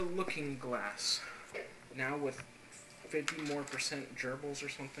Looking glass. Now with 50% more gerbils or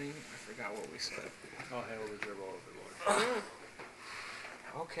something. I forgot what we said. I'll handle the gerbil overlord.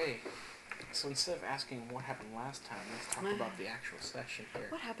 Okay. So instead of asking what happened last time, let's talk about the actual session here.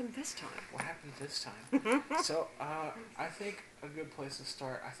 What happened this time? What happened this time? So, I think a good place to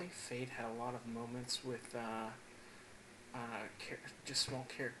start, I think Fade had a lot of moments with, just small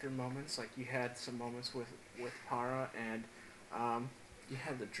character moments. Like, you had some moments with Para, and, you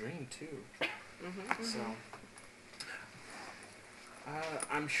had the dream, too. So,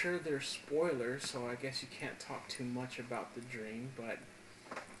 I'm sure there's spoilers, so I guess you can't talk too much about the dream, but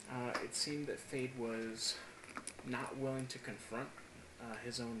it seemed that Fade was not willing to confront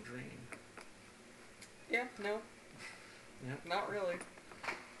his own dream. Yeah, no. Yep. Not really.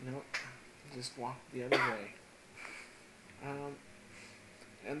 Nope. Just walked the other way.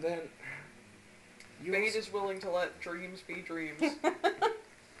 And then... Fade is willing to let dreams be dreams.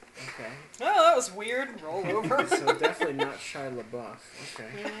 Okay. Oh, that was weird. Roll over. So definitely not Shia LaBeouf.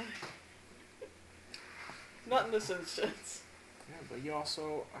 Okay. Not in this instance. Yeah, but you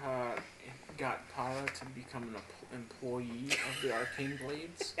also got Para to become an employee of the Arcane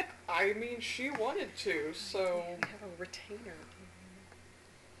Blades. I mean, she wanted to, so... I have a retainer.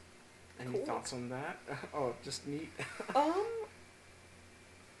 Any Cool. thoughts on that? Oh, just neat.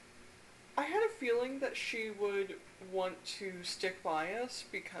 I had a feeling that she would want to stick by us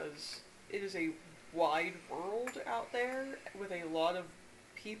because it is a wide world out there with a lot of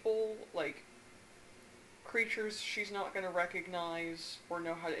people, like, creatures she's not going to recognize or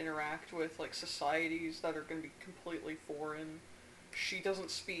know how to interact with, like, societies that are going to be completely foreign. She doesn't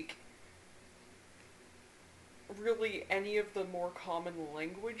speak really any of the more common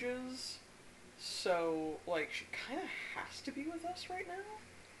languages, so, like, she kind of has to be with us right now.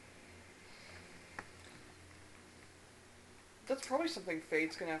 That's probably something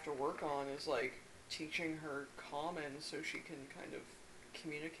Fade's gonna have to work on, is, like, teaching her common so she can kind of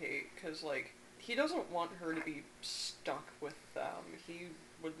communicate, because, like, he doesn't want her to be stuck with them. He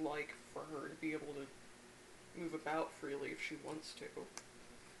would like for her to be able to move about freely if she wants to.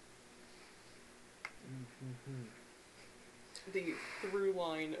 The through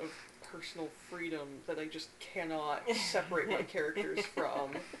line of personal freedom that I just cannot separate my characters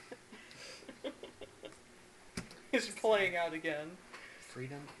from is playing out again.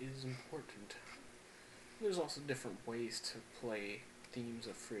 Freedom is important. There's also different ways to play themes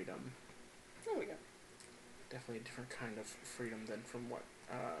of freedom. Oh yeah. Definitely a different kind of freedom than from what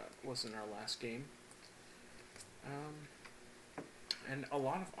was in our last game. And a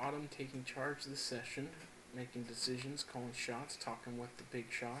lot of Autumn taking charge this session, making decisions, calling shots, talking with the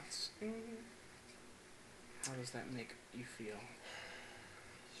big shots. How does that make you feel?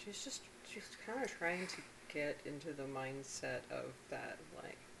 She's kind of trying to get into the mindset of that,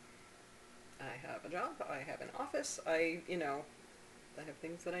 like, I have a job, I have an office, I have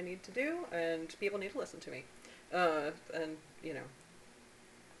things that I need to do, and people need to listen to me. And,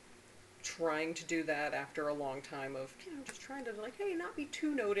 trying to do that after a long time of, just trying to, like, hey, not be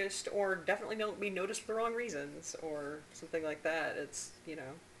too noticed, or definitely don't be noticed for the wrong reasons, or something like that. It's, I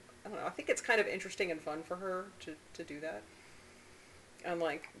don't know, I think it's kind of interesting and fun for her to do that. And,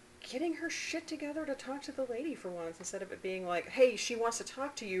 like, getting her shit together to talk to the lady for once, instead of it being like, hey, she wants to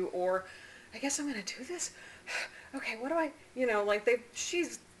talk to you, or, I guess I'm gonna do this? Okay, what do I, like,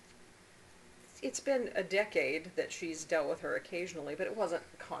 it's been a decade that she's dealt with her occasionally, but it wasn't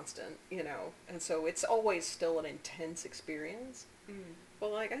constant, and so it's always still an intense experience.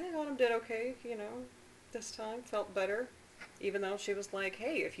 But, like, I think Autumn did okay, this time, felt better, even though she was like,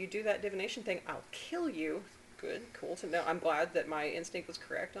 hey, if you do that divination thing, I'll kill you. Good, cool to know. I'm glad that my instinct was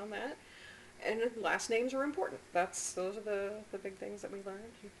correct on that. And last names are important. Those are the big things that we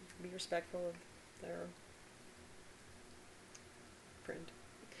learned. You can be respectful of their friend.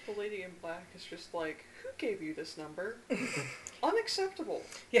 The lady in black is just like, who gave you this number? Unacceptable.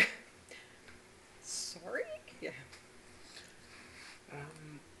 Yeah. Sorry? Yeah.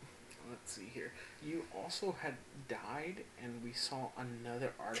 Let's see here. You also had died, and we saw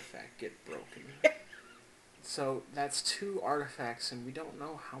another artifact get broken. So that's 2 artifacts, and we don't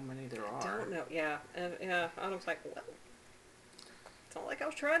know how many there are. Don't know. Yeah. And yeah, Autumn's like, well, it's not like I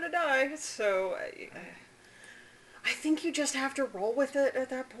was trying to die, so I think you just have to roll with it at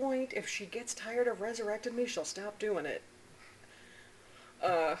that point. If she gets tired of resurrecting me, she'll stop doing it.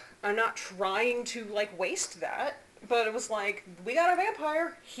 I'm not trying to, like, waste that, but it was like, we got a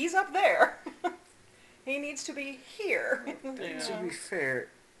vampire, he's up there. He needs to be here. Yeah. To be fair,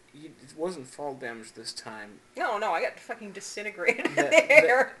 it wasn't fall damage this time. No, I got fucking disintegrated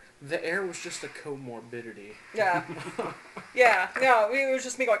there. The air was just a comorbidity. Yeah. Yeah. No, it was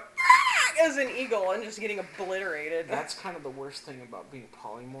just me going "Ah!" as an eagle and just getting obliterated. That's kind of the worst thing about being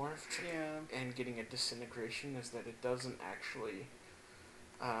polymorphed Yeah. and getting a disintegration is that it doesn't actually,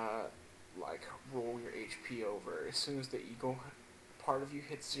 like, roll your HP over. As soon as the eagle part of you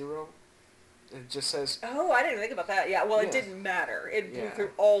hits 0, it just says, Oh, I didn't think about that. Yeah, well, it Yeah. didn't matter. It blew Yeah.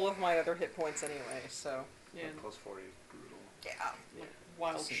 through all of my other hit points anyway, so. Yeah. Like plus 40 is brutal. Yeah. yeah,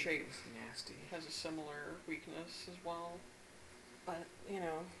 Wild disintegrate Shape is nasty. has a similar weakness as well. But,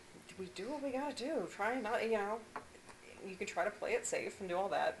 we do what we gotta do. Try not, you can try to play it safe and do all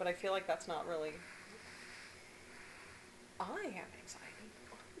that, but I feel like that's not really. I have anxiety.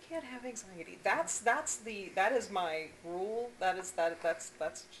 I can't have anxiety. That is my rule. That's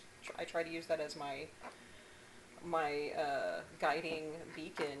I try to use that as my guiding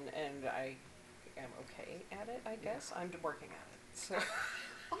beacon, and I am okay at it, I guess. I'm working at it. So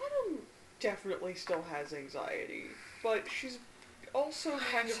Autumn definitely still has anxiety, but she's also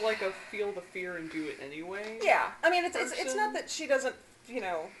kind of like a feel the fear and do it anyway. yeah, I mean it's not person. that she doesn't,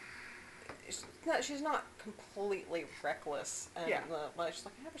 she's not completely reckless, and Yeah. like she's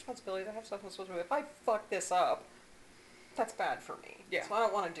like, I have responsibilities, I have stuff I'm supposed to do. If I fuck this up, that's bad for me. Yeah. So I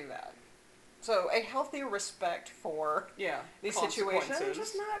don't want to do that. So a healthy respect for Yeah. these situations, Consequences.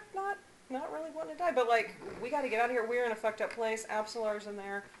 just not really wanting to die, but like we got to get out of here. We're in a fucked up place. Absolar's in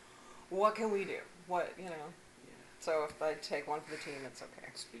there. What can we do? What Yeah. So if I take one for the team, it's okay.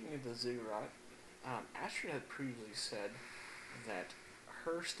 Speaking of the ziggurat, Astrid had previously said that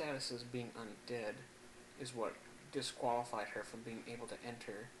her status as being undead is what disqualified her from being able to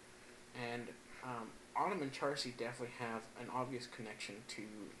enter, and Autumn and Charcy definitely have an obvious connection to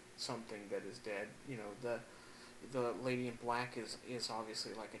something that is dead. The lady in black is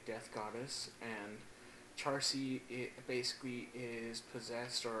obviously like a death goddess, and Charcy basically is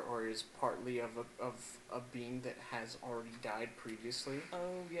possessed or is partly of a being that has already died previously.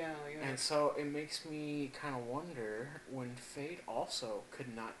 Oh yeah, yeah. And so it makes me kind of wonder when Fate also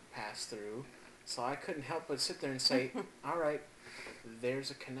could not pass through. So I couldn't help but sit there and say, all right, there's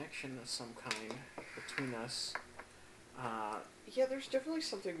a connection of some kind between us. Yeah, there's definitely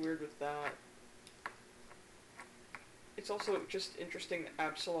something weird with that. It's also just interesting that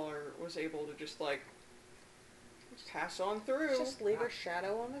Absolar was able to just like pass on through. Just leave her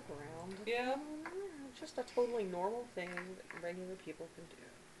shadow on the ground. Yeah. Just a totally normal thing that regular people can do.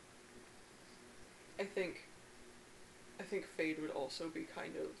 I think Fade would also be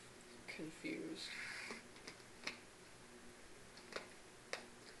kind of confused.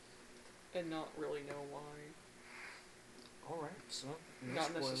 And not really know why. Alright, so no Not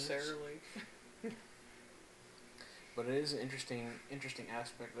spoilers. necessarily. But it is an interesting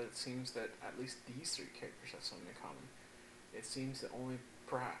aspect that it seems that at least these 3 characters have something in common. It seems that only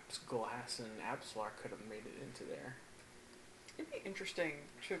perhaps Glass and Absolar could have made it into there. It'd be interesting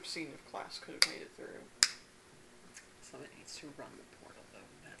to have seen if Class could have made it through. Someone needs to run the portal,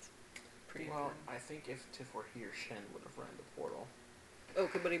 though. That's pretty Well, important. I think if Tiff were here, Shen would have run the portal. Oh,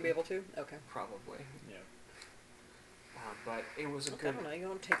 could he be able to? Okay. Probably. Yeah. But it was a I good... don't know. You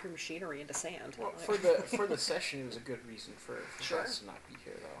don't take your machinery into sand. Well, Like- for the session, it was a good reason for Sure. Glass to not be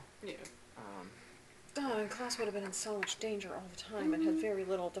here, though. Yeah. Oh, and Klaus would have been in so much danger all the time and had very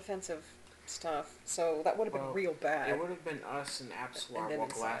little defensive stuff, so that would have been Well, real bad. It would have been us and Absolar And then while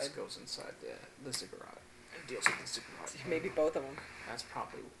Glass inside. goes inside the ziggurat and deals with the ziggurat. Maybe both of them. That's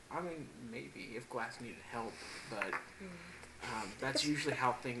probably... I mean, maybe, if Glass needed help, but... that's usually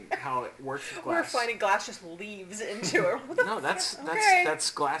how it works with We're Glass. finding Glass just leaves into it. What the No, that's fuck? Okay. that's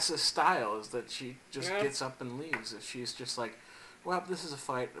Glass's style, is that she just Yeah. gets up and leaves. If she's just like, well, this is a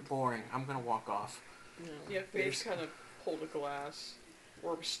fight, boring, I'm gonna walk off. No. Yeah, Fade There's- kind of pulled a Glass.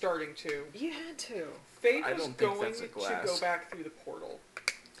 Or was starting to. You had to. Fade I was don't think going that's a to Glass. go back through the portal.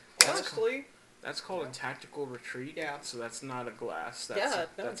 That's Honestly, That's called a tactical retreat. Yeah. So that's not a Glass. That's Yeah, a,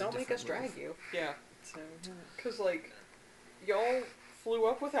 no, that's a don't make us different drag move. you. yeah. So, Because, like, y'all flew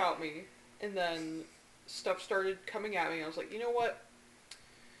up without me, and then stuff started coming at me, and I was like, you know what?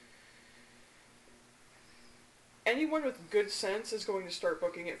 Anyone with good sense is going to start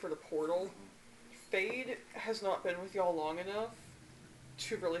booking it for the portal. Fade has not been with y'all long enough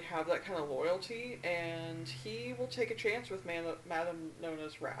to really have that kind of loyalty, and he will take a chance with Madame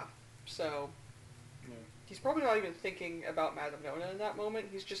Nona's wrath. So, Yeah. he's probably not even thinking about Madame Nona in that moment.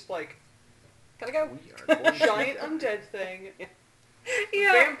 He's just like, gotta go. We are going to giant die. undead thing,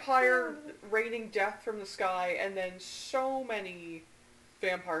 Yeah. vampire raining death from the sky, and then so many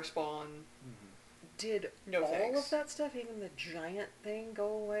vampire spawn. Did No all thanks. of that stuff, even the giant thing, go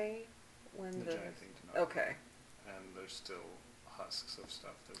away when The the? giant thing to not. Okay. And there's still husks of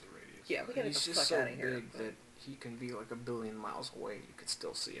stuff, there's a radius. Yeah, for we it. gotta He's get the just fuck so outta here, big but- that he can be like a billion miles away. You could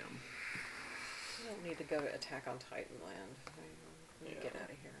still see him. We don't need to go to Attack on Titan land. We need to get Yeah. out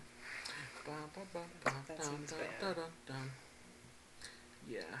of here. That Dun, seems dun, bad. dun, dun, dun.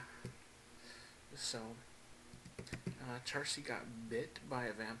 Yeah. So, Charcy got bit by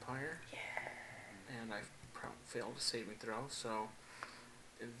a vampire. Yeah. And I failed a saving throw, so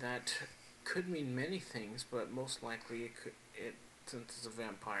that could mean many things, but most likely since it's a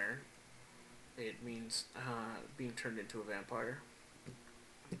vampire, it means being turned into a vampire.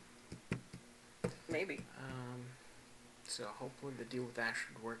 Maybe. So hopefully the deal with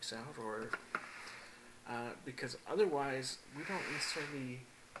Ashford works out, or because otherwise we don't necessarily.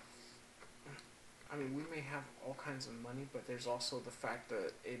 I mean, we may have all kinds of money, but there's also the fact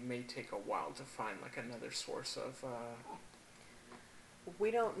that it may take a while to find like another source of.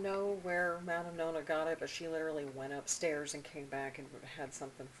 We don't know where Madame Nona got it, but she literally went upstairs and came back and had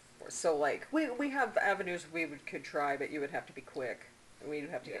something for. So like we have avenues could try, but you would have to be quick. We'd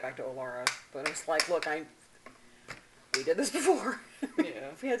have to get Yeah. back to Alara. But it's like, look, we did this before. Yeah.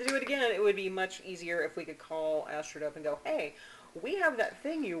 If we had to do it again, it would be much easier if we could call Astrid up and go, hey, we have that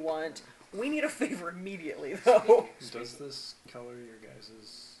thing you want. We need a favor immediately, though. Does this color your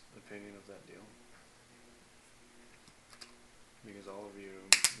guys' opinion of that deal? Because all of you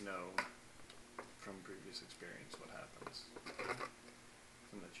know from previous experience what happens.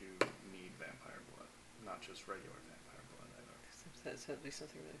 And that you need vampire blood, not just regular vampire blood either. That's at least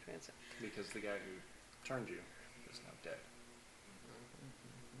something really fancy. Because the guy who turned you is now dead.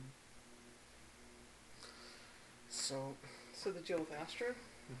 So So the deal with Astrid?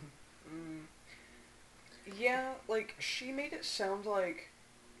 Yeah, like, she made it sound like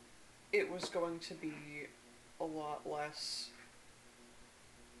it was going to be a lot less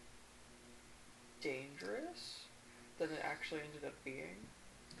dangerous than it actually ended up being.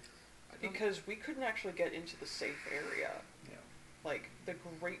 Because we couldn't actually get into the safe area. Yeah. Like, the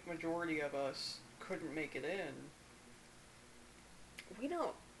great majority of us couldn't make it in.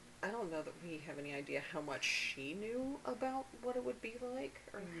 I don't know that we have any idea how much she knew about what it would be like,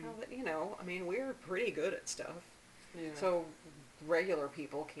 or how that, I mean, we're pretty good at stuff. Yeah. So, regular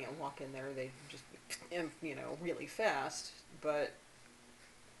people can't walk in there, they just, really fast, but,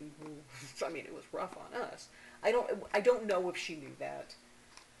 I mean, it was rough on us. I don't know if she knew that.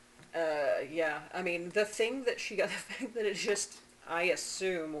 Yeah, I mean, the thing that she got, the fact that it's just, I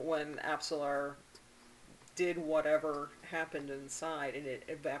assume when Apsalar did whatever happened inside and it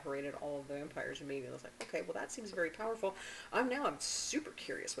evaporated all of the vampires immediately, I was like, okay, well that seems very powerful. I'm super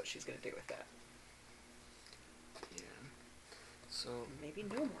curious what she's going to do with that. yeah. So Maybe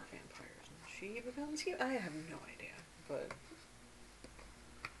no more vampires. She becomes human. I have no idea, but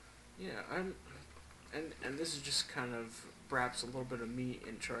yeah, and this is just kind of perhaps a little bit of me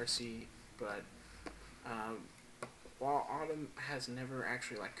and Charcy, but while Autumn has never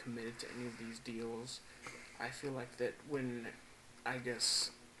actually like committed to any of these deals, I feel like that when, I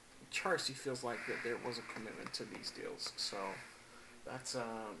guess, Charcy feels like that there was a commitment to these deals. So that's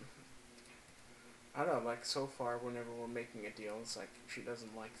I don't know, like so far whenever we're making a deal, it's like she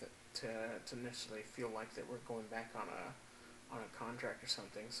doesn't like that to necessarily feel like that we're going back on a contract or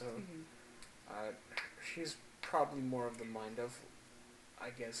something. So she's probably more of the mind of, I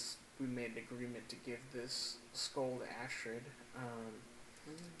guess we made an agreement to give this skull to Astrid.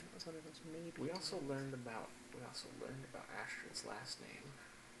 that was one of those maybe. We also learned about Astrid's last name,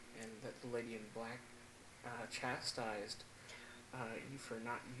 and that the Lady in Black chastised you for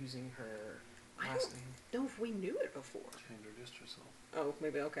not using her last name. I don't know if we knew it before. You introduced yourself. Oh,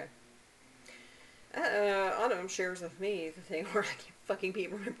 maybe, okay. Autumn shares with me the thing where I can't fucking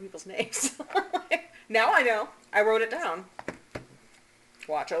remember people's names. Now I know. I wrote it down.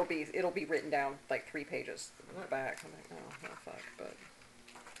 Watch, it'll be written down like 3 pages back. I'm like, oh fuck, but.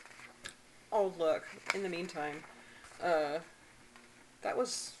 Oh look, in the meantime, that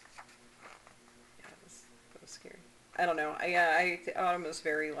was scary. I don't know. Autumn was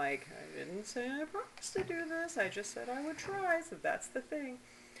very like, I didn't say I promised to do this. I just said I would try. So that's the thing.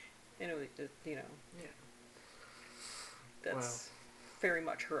 And it was just, Yeah. that's very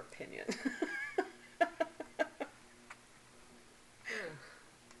much her opinion.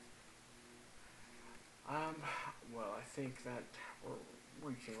 Well, I think that we're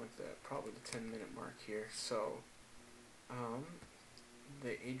reaching like probably the 10-minute mark here. So,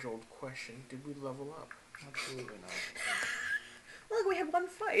 the age-old question: did we level up? Absolutely not. Look, we had one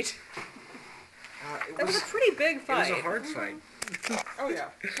fight. It That was a pretty big It fight. was a hard fight. Oh yeah.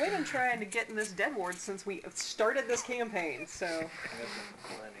 We've been trying to get in this dead ward since we started this campaign, so. I have been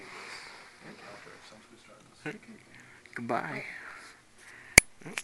planning this encounter since we started this. Goodbye.